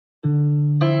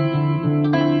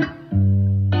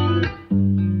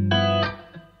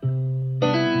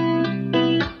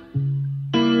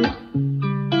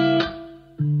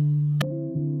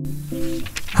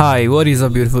Hi, what is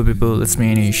up beautiful people, it's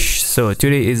me Aenish. So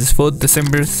today is 4th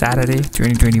December, Saturday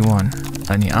 2021.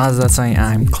 And as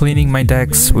I'm cleaning my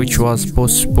decks which was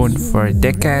postponed for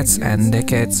decades and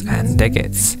decades and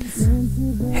decades.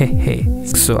 Hey.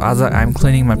 So as I'm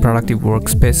cleaning my productive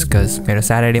workspace because my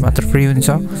Saturday matra free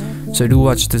huncha. So do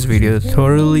watch this video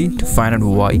thoroughly to find out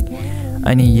why.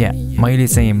 And yeah, मैले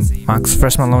चाहिँ marks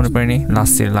first मा लाउनु पर्ने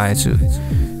last year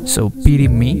लाएछु. So pity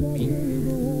me.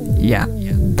 Yeah,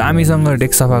 दामीसँग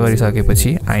deck सफा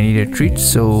गरिसकेपछि I need a treat.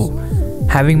 So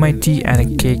having my tea and a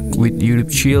cake with YouTube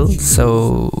chill.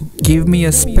 So give me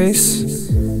a space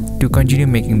to continue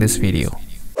making this video.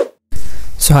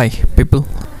 So hi people.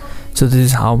 So this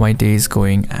is how my day is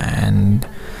going and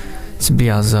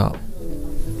simply as a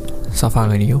सफा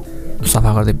गरियो.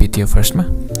 सफा गर्दै बित्यो first मा.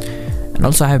 And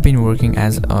also I have been working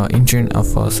as an intern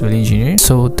of a civil engineer.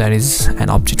 So that is an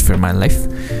object for my life.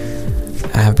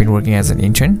 I have been working as an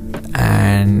intern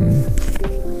and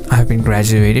I have been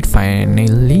graduated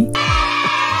finally.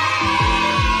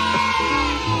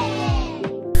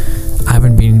 I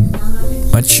haven't been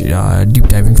much deep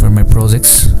diving for my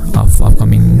projects of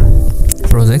upcoming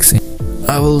projects.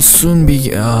 I will soon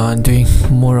be doing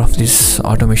more of these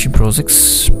automation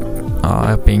projects,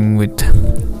 helping with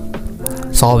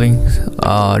solving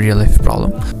a real life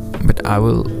problem. But I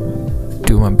will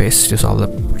do my best to solve the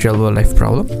real world life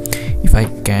problem if I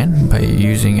can by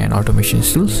using an automation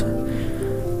tools.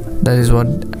 That is what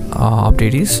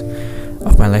update is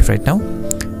of my life right now.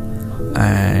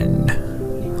 And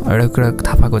एउटा कुरा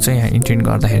थाहा पाएको चाहिँ यहाँ intern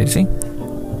गर्दाखेरि चाहिँ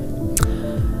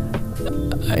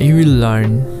you will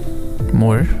learn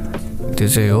more. त्यो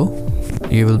चाहिँ हो,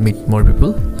 you will meet more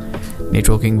people,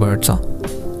 networking बढ्छ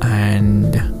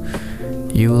and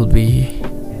you will be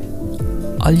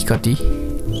alikati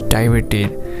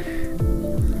diverted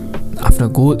after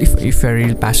goal. If you're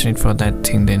really passionate for that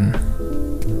thing, then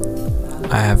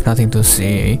I have nothing to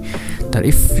say. That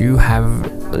if you have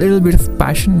a little bit of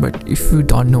passion, but if you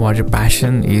don't know what your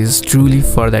passion is truly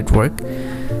for that work,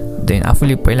 then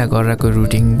आफूले पहिला गरेको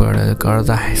रुटिनबाट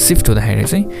गर्दा shift हुँदाखेरि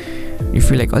चाहिँ you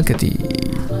feel like अलिकति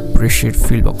pressure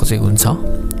fill भएको चाहिँ हुन्छ,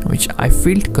 which I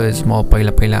feel because म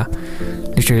पहिला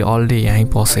literally all day यहीँ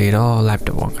बसेर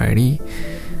ल्यापटप अगाडि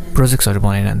प्रोजेक्ट्सहरु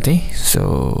बनाइरहन्थे. So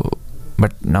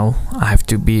but now I have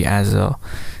to be as a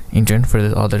intern for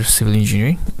the other civil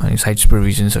engineering and site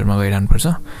supervisions-हरुमा गइरहनु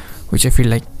पर्छ, which I feel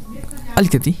like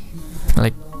अलिकति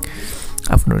like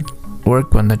आफ्नो वर्क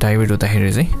भन्दा divert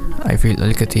हुँदाखेरि चाहिँ I feel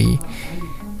अलिकति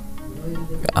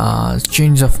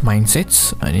change of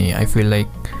mindsets. And I feel like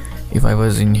if I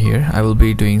was in here I will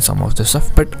be doing some of the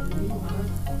stuff, but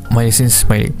since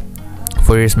my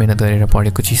 4 years मेहनत गरेर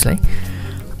पढेको चिजलाई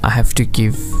I have to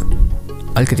give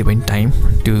अलिकति पनि time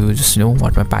to just know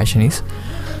what my passion is.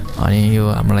 अनि यो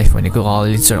हाम्रो life भनेको all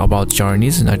it's about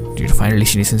journeys, not your final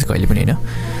destinations कहिले पनि हैन.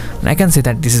 And I can say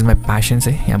that this is my passion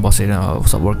चाहिँ यहाँ बसेर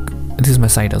सब work, this is my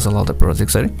side hustle, all the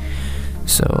projects are.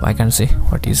 So I can say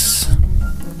what is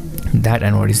that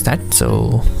and what is that.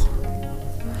 So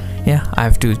yeah, I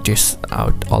have to test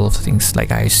out all of the things.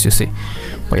 Like I used to say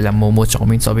पहिला momo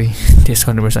chowmein सबै test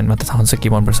गर्नुपर्छ अनि मात्र थाहा हुन्छ के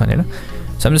मन पर्छ भनेर.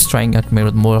 So I'm just trying out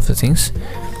more of the things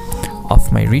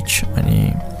of my reach. And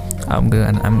I'm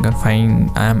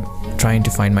trying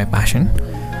to find my passion.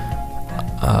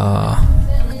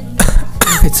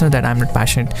 It's not that I'm not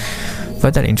passionate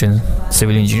for that intern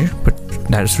civil engineer, but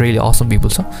that's really awesome people.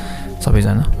 So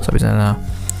सबैजना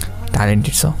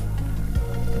talented छ,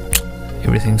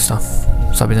 everything stuff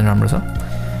सबैजना राम्रो छ.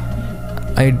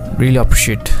 I really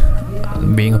appreciate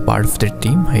being a part of their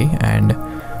team, hey, and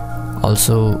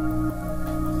also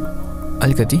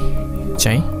अलिकति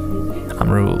चाहिँ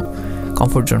हाम्रो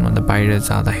comfort zone भन्दा बाहिर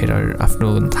जाँदाखेरि आफ्नो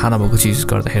थाहा नभएको चिज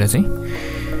गर्दाखेरि चाहिँ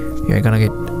you are gonna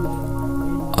get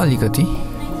अलिकति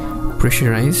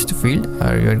pressurized feel,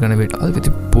 or you are gonna get अलिकति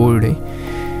bored,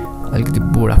 अलिकति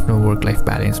bored आफ्नो work life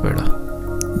balance बाट.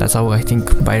 That's how I think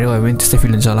बाहिर गयो भने त्यस्तै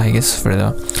feel हुन्छ होला, I guess, for the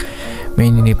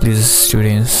mainly Nepalese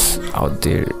students out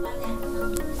there.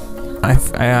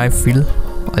 I feel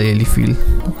अलिअलि feel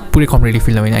पुरै completely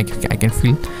feel नभए I can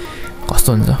feel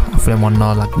कस्तो हुन्छ आफूलाई मन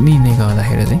नलाग्ने नै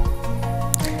गर्दाखेरि चाहिँ.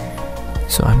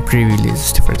 So I'm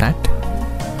privileged for that.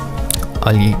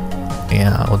 अलि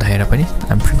यहाँ हुँदाखेरि पनि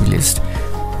I'm privileged.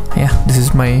 Yeah, this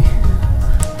is my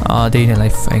day in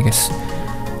life, I guess.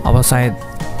 अब सायद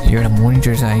एउटा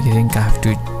मोनिटर चाहिँ I think I have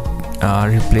to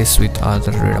replace with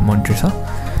other एउटा मोनिटर छ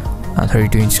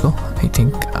 32 inch को. I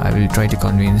think I will try to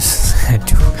convince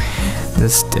to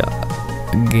just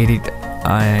get it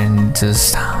and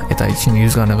just यता एकछिन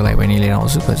use गर्नको लागि पनि लिएर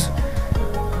आउँछु, because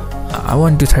I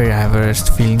want to have a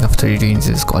feeling of 32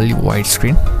 inches को अलि wide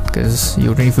screen, because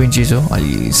yo 24 inches हो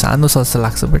अलि सानो जस्तो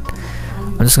लाग्छ, but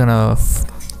I'm just gonna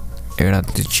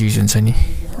the cheese and sunny.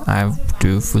 I have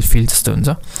to fulfill the stones.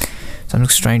 So I'm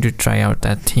just trying to try out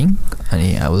that thing,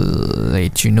 and I will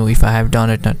let you know if I have done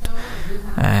it or not.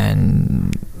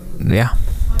 And yeah,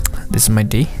 this is my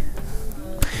day.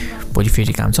 Body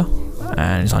फेरि काम छ,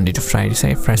 and Sunday to Friday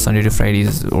Sunday to Friday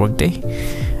is work day,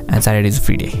 and Saturday is a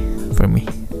free day for me,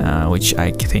 which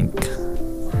I think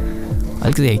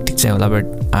अलिकति hectic चाहिँ होला, but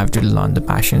I have to learn the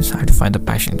passions. I have to find the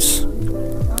passions.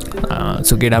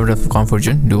 So get out of comfort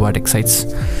zone, do what excites.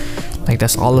 Like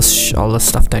that's all the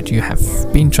stuff that you have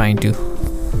been trying to get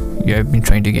done. You have been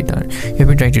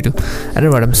trying to do. I don't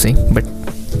know what I'm saying, but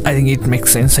I think it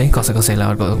makes sense. If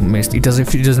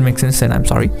it doesn't make sense, then I'm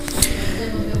sorry.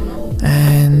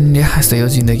 And yeah, I stay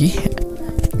zindagi,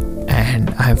 and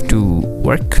I have to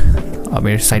work.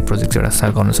 My side projects are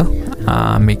start garnu cha.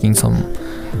 Making some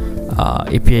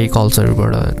API calls try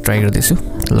गर्दैछु,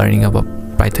 learning about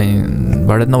Python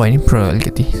बाट नभए नि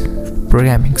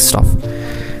programming stuff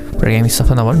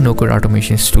नभए no code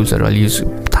automation tools are all use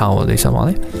थाहा हुँदैछ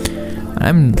मलाई.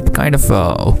 I'm kind of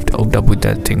hooked up with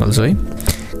that thing also,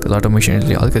 because automation is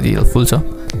अलिकति helpful छ,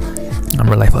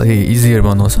 हाम्रो life easier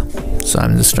बनाउँछ. So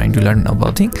I'm just trying to learn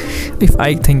about thing. If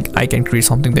I think I can create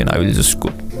something, then I will just go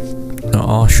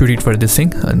shoot it for this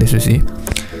thing, and this is it.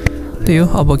 त्यही हो,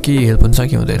 अब के help हुन्छ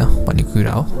कि हुँदैन भन्ने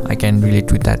कुरा हो. I can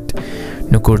relate with that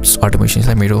no codes automations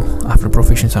मेरो आफ्नो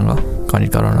प्रोफेसनसँग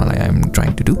connect गराउनलाई I am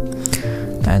trying to do,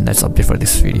 and that's update for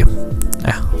this video.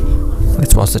 Yeah,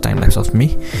 let's watch the time lapse of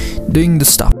me doing the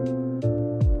stuff.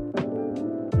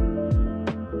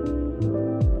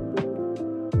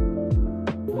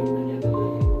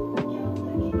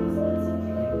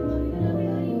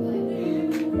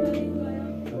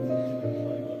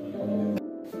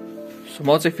 So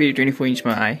म चाहिँ फेरि 24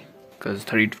 इन्चमा आएँ, because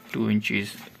 32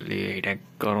 इन्चेसले हेडाक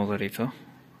गराउँदो रहेछ,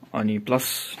 अनि plus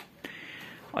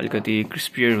अलिकति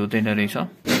crispier हुँदैन रहेछ.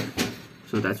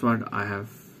 So that's what I have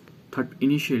thought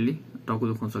initially. टाउको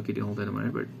दुखाउन सकिदियो हुँदैन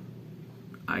भनेर, but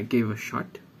I gave a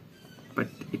shot, but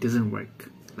it doesn't work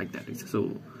like that.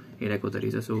 So हेडाक हुँदो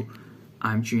रहेछ. So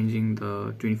I'm changing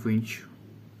the 24 inch.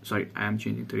 Sorry, I am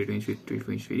changing 32 inch with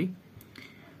 24 inch फेरि.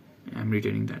 I'm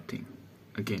returning that thing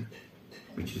again,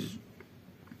 which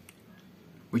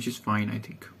is fine, I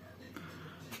think.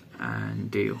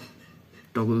 And there,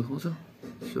 toggle also,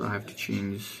 so I have to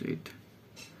change it.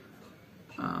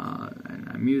 And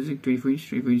I'm using 24 inch.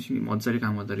 24 inch मजाले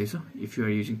काम गर्दो रहेछ. If you are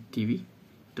using TV,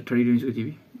 the 32 inch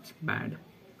TV, it's bad.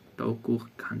 टाउको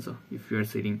खान्छ. If you are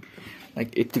sitting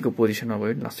like यतिको position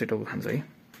भयो, last टाउको खान्छ है.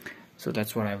 So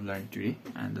that's what I've learned today,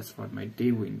 and that's what my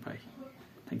day went by.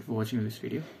 Thank you for watching this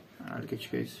video. I'll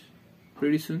catch you guys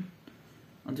pretty soon.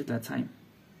 Until that time,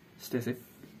 stay safe,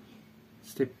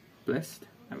 stay blessed,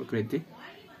 have a great day,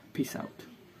 peace out.